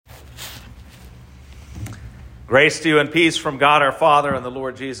Grace to you and peace from God our Father and the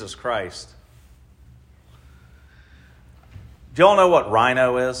Lord Jesus Christ. Do you all know what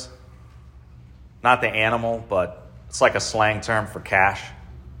rhino is? Not the animal, but it's like a slang term for cash.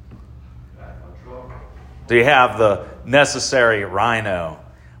 Do you have the Necessary Rhino?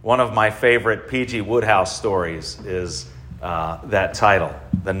 One of my favorite P.G. Wodehouse stories is that title,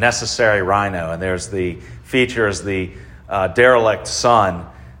 The Necessary Rhino. And there's the derelict son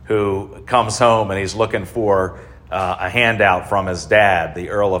who comes home and he's looking for a handout from his dad, the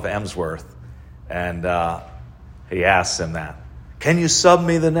Earl of Emsworth. And he asks him that. Can you sub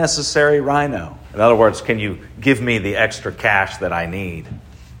me the necessary rhino? In other words, can you give me the extra cash that I need?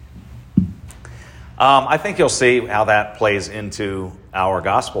 I think you'll see how that plays into our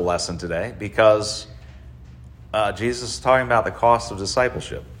gospel lesson today because Jesus is talking about the cost of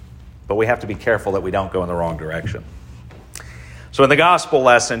discipleship. But we have to be careful that we don't go in the wrong direction. So in the gospel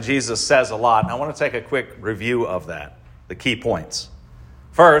lesson, Jesus says a lot, and I want to take a quick review of that, the key points.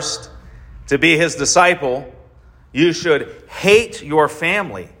 First, to be his disciple, you should hate your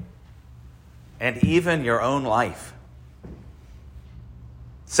family and even your own life.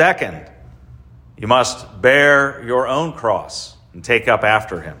 Second, you must bear your own cross and take up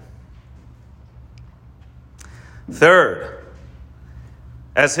after him. Third,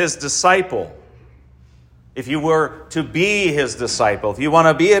 as his disciple, if you were to be his disciple, if you want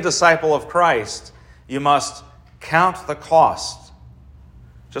to be a disciple of Christ, you must count the cost.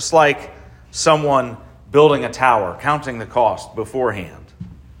 Just like someone building a tower, counting the cost beforehand.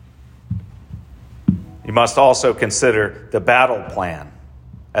 You must also consider the battle plan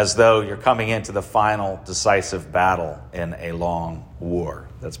as though you're coming into the final decisive battle in a long war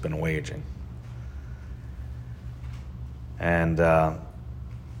that's been waging. And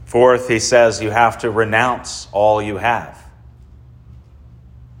fourth, he says you have to renounce all you have.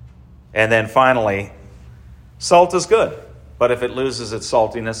 And then finally, salt is good, but if it loses its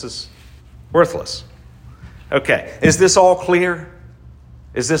saltiness, it's worthless. Okay, is this all clear?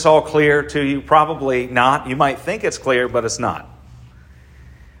 Is this all clear to you? Probably not. You might think it's clear, but it's not.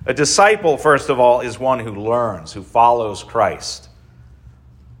 A disciple, first of all, is one who learns, who follows Christ.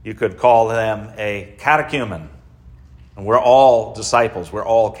 You could call them a catechumen. And we're all disciples. We're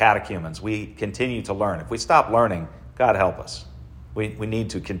all catechumens. We continue to learn. If we stop learning, God help us. We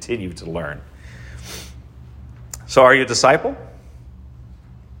need to continue to learn. So are you a disciple?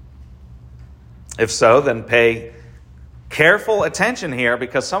 If so, then pay careful attention here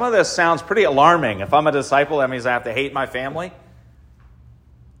because some of this sounds pretty alarming. If I'm a disciple, that means I have to hate my family.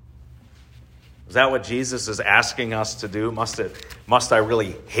 Is that what Jesus is asking us to do? Must I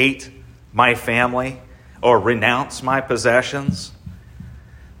really hate my family or renounce my possessions?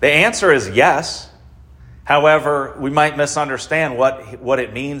 The answer is yes. However, we might misunderstand what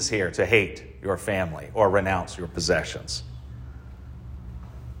it means here to hate your family or renounce your possessions.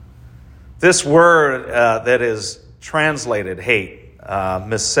 This word that is translated hate,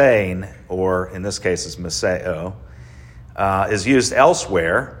 misein, or in this case is miseo, is used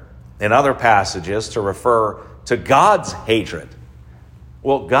elsewhere in other passages to refer to God's hatred.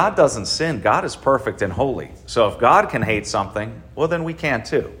 Well, God doesn't sin. God is perfect and holy. So if God can hate something, well, then we can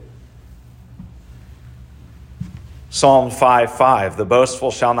too. Psalm 5:5, the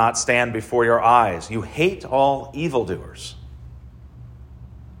boastful shall not stand before your eyes. You hate all evildoers.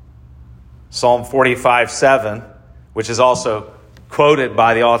 Psalm 45:7, which is also quoted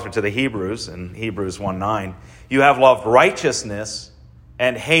by the author to the Hebrews in Hebrews 1:9, you have loved righteousness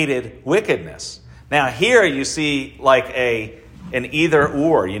and hated wickedness. Now here you see like an either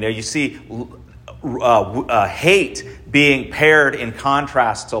or. You see hate being paired in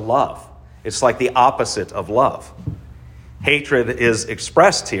contrast to love. It's like the opposite of love. Hatred is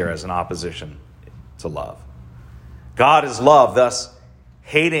expressed here as an opposition to love. God is love, thus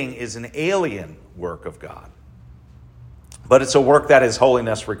hating is an alien work of God. But it's a work that his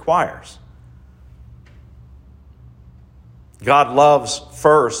holiness requires. God loves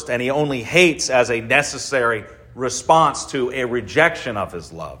first, and he only hates as a necessary response to a rejection of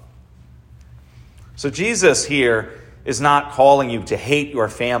his love. So Jesus here is not calling you to hate your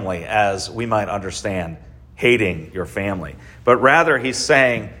family as we might understand hating your family, but rather he's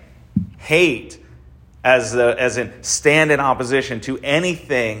saying hate as in stand in opposition to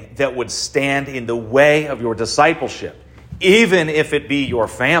anything that would stand in the way of your discipleship, even if it be your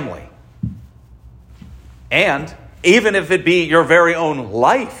family, and even if it be your very own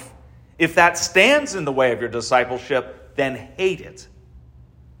life. If that stands in the way of your discipleship, then hate it.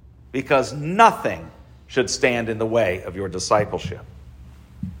 Because nothing should stand in the way of your discipleship.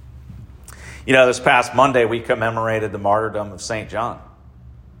 This past Monday we commemorated the martyrdom of St. John.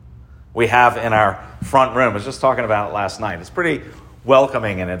 we have in our front room. I was just talking about it last night. It's pretty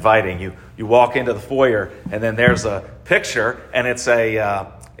welcoming and inviting. You walk into the foyer, and then there's a picture, and it's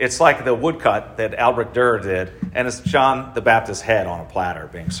like the woodcut that Albrecht Dürer did, and it's John the Baptist's head on a platter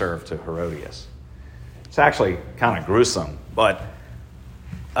being served to Herodias. It's actually kind of gruesome, but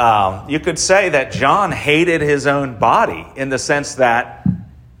you could say that John hated his own body in the sense that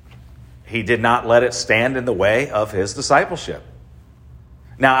he did not let it stand in the way of his discipleship.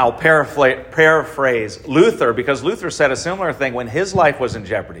 Now, I'll paraphrase Luther, because Luther said a similar thing when his life was in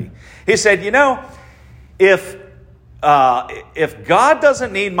jeopardy. He said, if God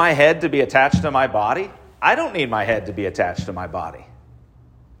doesn't need my head to be attached to my body, I don't need my head to be attached to my body.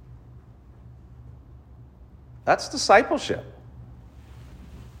 That's discipleship.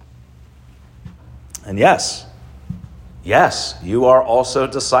 And yes, you are also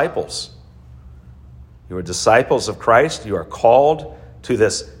disciples. You are disciples of Christ. You are called to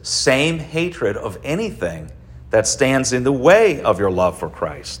this same hatred of anything that stands in the way of your love for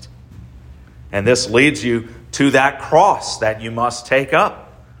Christ. And this leads you to that cross that you must take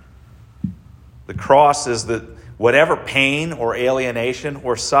up. The cross is whatever pain or alienation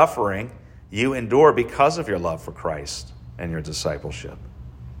or suffering you endure because of your love for Christ and your discipleship.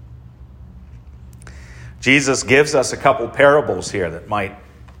 Jesus gives us a couple parables here that might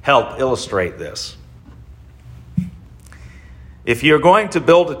help illustrate this. If you're going to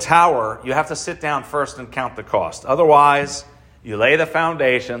build a tower, you have to sit down first and count the cost. Otherwise, you lay the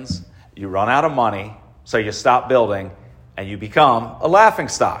foundations, you run out of money, so you stop building, and you become a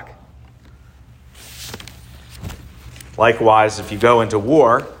laughingstock. Likewise, if you go into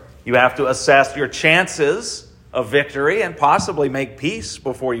war, you have to assess your chances of victory and possibly make peace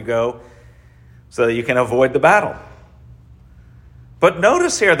before you go so that you can avoid the battle. But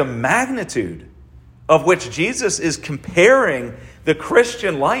notice here the magnitude of which Jesus is comparing the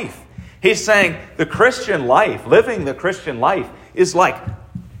Christian life. He's saying the Christian life, living the Christian life, is like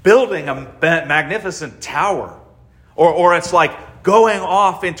building a magnificent tower. Or it's like going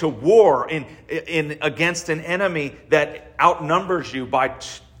off into war against an enemy that outnumbers you by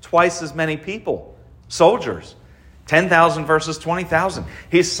twice as many people, soldiers. 10,000 versus 20,000.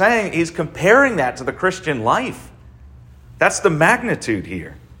 He's comparing that to the Christian life. That's the magnitude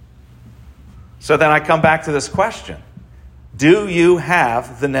here. So then I come back to this question. Do you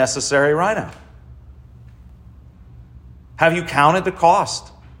have the necessary rhino? Have you counted the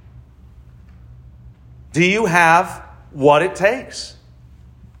cost? Do you have what it takes?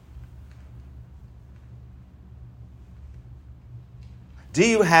 Do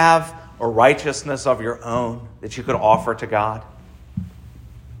you have a righteousness of your own that you could offer to God?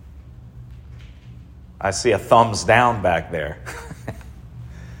 I see a thumbs down back there.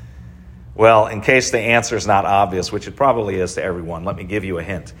 Well, in case the answer is not obvious, which it probably is to everyone, let me give you a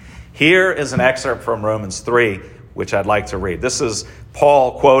hint. Here is an excerpt from Romans 3, which I'd like to read. This is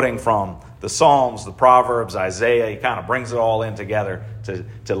Paul quoting from the Psalms, the Proverbs, Isaiah. He kind of brings it all in together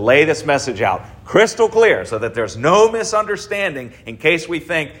to lay this message out crystal clear so that there's no misunderstanding in case we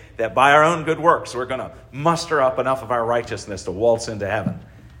think that by our own good works we're going to muster up enough of our righteousness to waltz into heaven.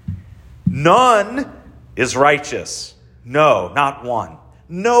 None is righteous. No, not one.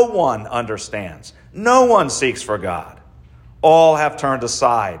 No one understands. No one seeks for God. All have turned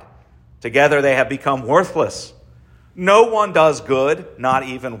aside. Together they have become worthless. No one does good, not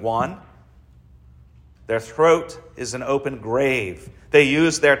even one. Their throat is an open grave. They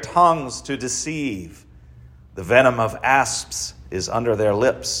use their tongues to deceive. The venom of asps is under their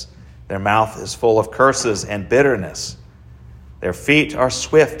lips. Their mouth is full of curses and bitterness. Their feet are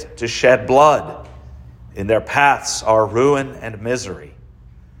swift to shed blood. In their paths are ruin and misery.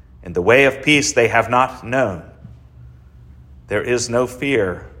 In the way of peace they have not known. There is no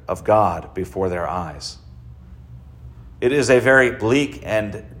fear of God before their eyes. It is a very bleak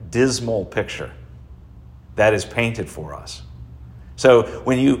and dismal picture that is painted for us. So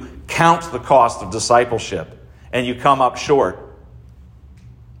when you count the cost of discipleship and you come up short,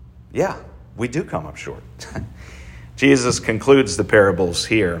 yeah, we do come up short. Jesus concludes the parables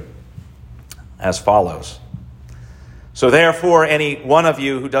here as follows. So therefore, any one of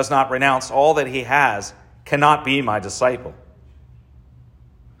you who does not renounce all that he has cannot be my disciple.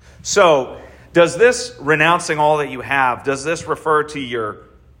 So, does this renouncing all that you have, does this refer to your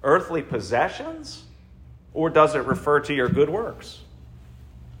earthly possessions? Or does it refer to your good works?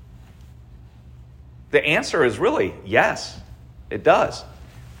 The answer is really yes, it does.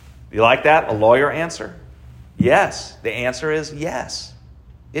 You like that? A lawyer answer? Yes. The answer is yes,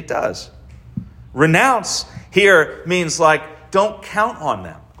 it does. Renounce here means like, don't count on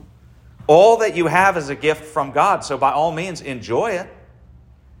them. All that you have is a gift from God, so by all means, enjoy it.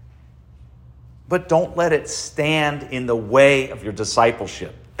 but don't let it stand in the way of your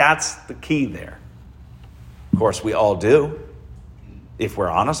discipleship. That's the key there. Of course, we all do, if we're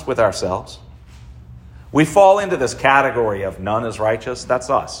honest with ourselves. We fall into this category of none is righteous. That's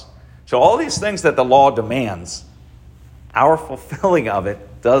us. So all these things that the law demands, our fulfilling of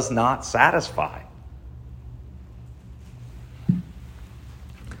it does not satisfy.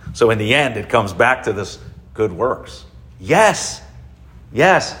 So in the end, it comes back to this good works. Yes.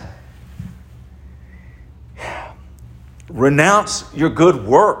 Renounce your good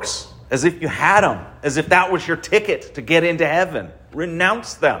works as if you had them, as if that was your ticket to get into heaven.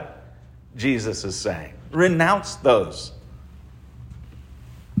 Renounce them, Jesus is saying. Renounce those.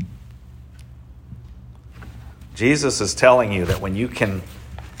 Jesus is telling you that when you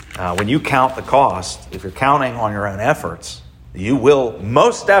count the cost, if you're counting on your own efforts, you will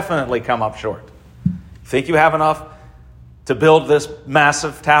most definitely come up short. Think you have enough to build this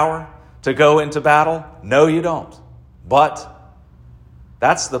massive tower to go into battle? No, you don't. But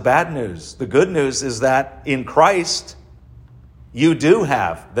that's the bad news. The good news is that in Christ, you do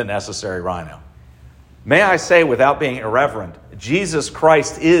have the necessary rhino. May I say, without being irreverent, Jesus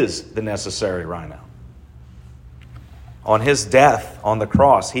Christ is the necessary rhino. On his death on the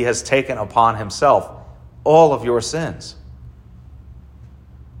cross, he has taken upon himself all of your sins.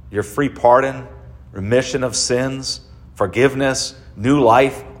 Your free pardon, remission of sins, forgiveness, new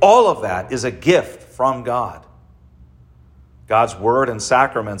life, all of that is a gift from God. God's word and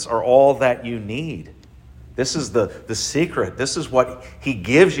sacraments are all that you need. This is the secret. This is what he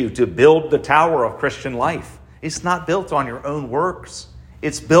gives you to build the tower of Christian life. It's not built on your own works.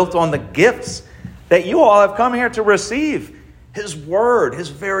 It's built on the gifts that you all have come here to receive. His word, his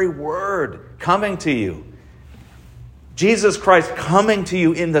very word coming to you. Jesus Christ coming to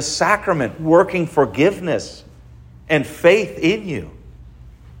you in the sacrament, working forgiveness and faith in you.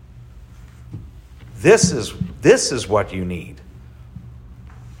 This is what you need.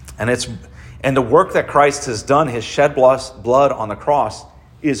 And the work that Christ has done, his shed blood on the cross,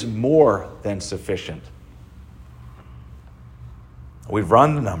 is more than sufficient. We've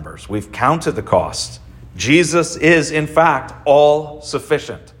run the numbers. We've counted the cost. Jesus is, in fact, all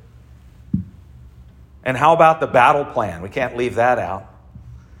sufficient. And how about the battle plan? We can't leave that out.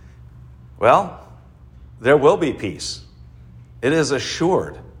 Well, there will be peace. It is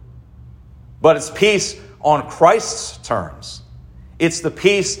assured. But it's peace on Christ's terms. It's the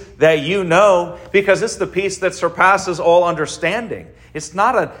peace that you know because it's the peace that surpasses all understanding. It's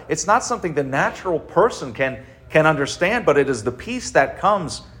not something the natural person can understand, but it is the peace that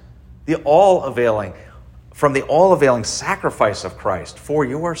comes from the all-availing sacrifice of Christ for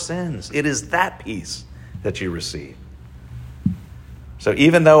your sins. It is that peace that you receive. So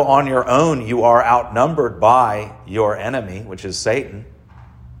even though on your own you are outnumbered by your enemy, which is Satan,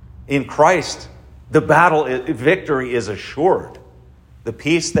 in Christ the victory is assured. The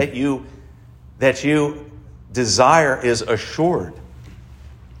peace that you desire is assured.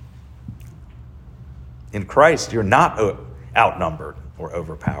 In Christ, you're not outnumbered or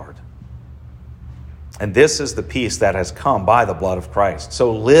overpowered. And this is the peace that has come by the blood of Christ.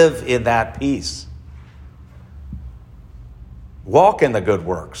 So live in that peace. Walk in the good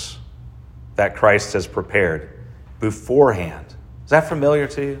works that Christ has prepared beforehand. Is that familiar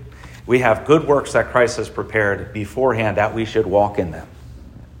to you? We have good works that Christ has prepared beforehand that we should walk in them.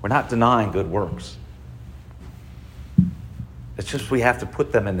 We're not denying good works. It's just we have to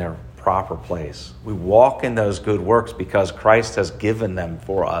put them in their proper place. We walk in those good works because Christ has given them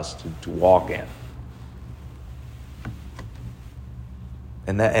for us to walk in.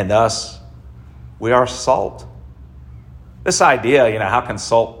 And thus, we are salt. This idea, how can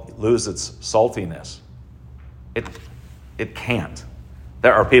salt lose its saltiness? It can't.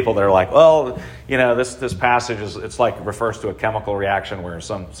 There are people that are like, well, this passage refers to a chemical reaction where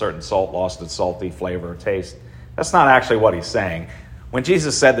some certain salt lost its salty flavor or taste. That's not actually what he's saying. When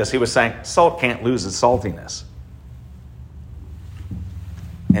Jesus said this, he was saying salt can't lose its saltiness.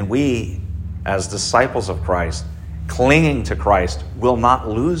 And we, as disciples of Christ, clinging to Christ, will not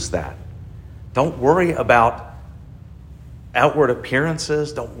lose that. Don't worry about outward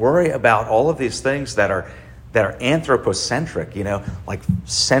appearances. Don't worry about all of these things that are anthropocentric, like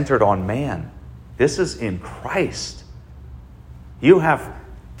centered on man. This is in Christ. You have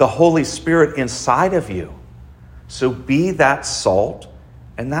the Holy Spirit inside of you. So be that salt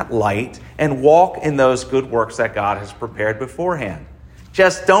and that light and walk in those good works that God has prepared beforehand.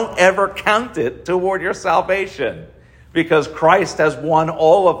 Just don't ever count it toward your salvation because Christ has won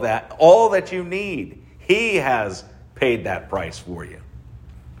all of that, all that you need. He has paid that price for you.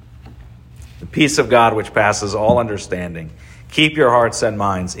 The peace of God, which passes all understanding, Keep your hearts and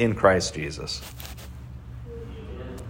minds in Christ Jesus.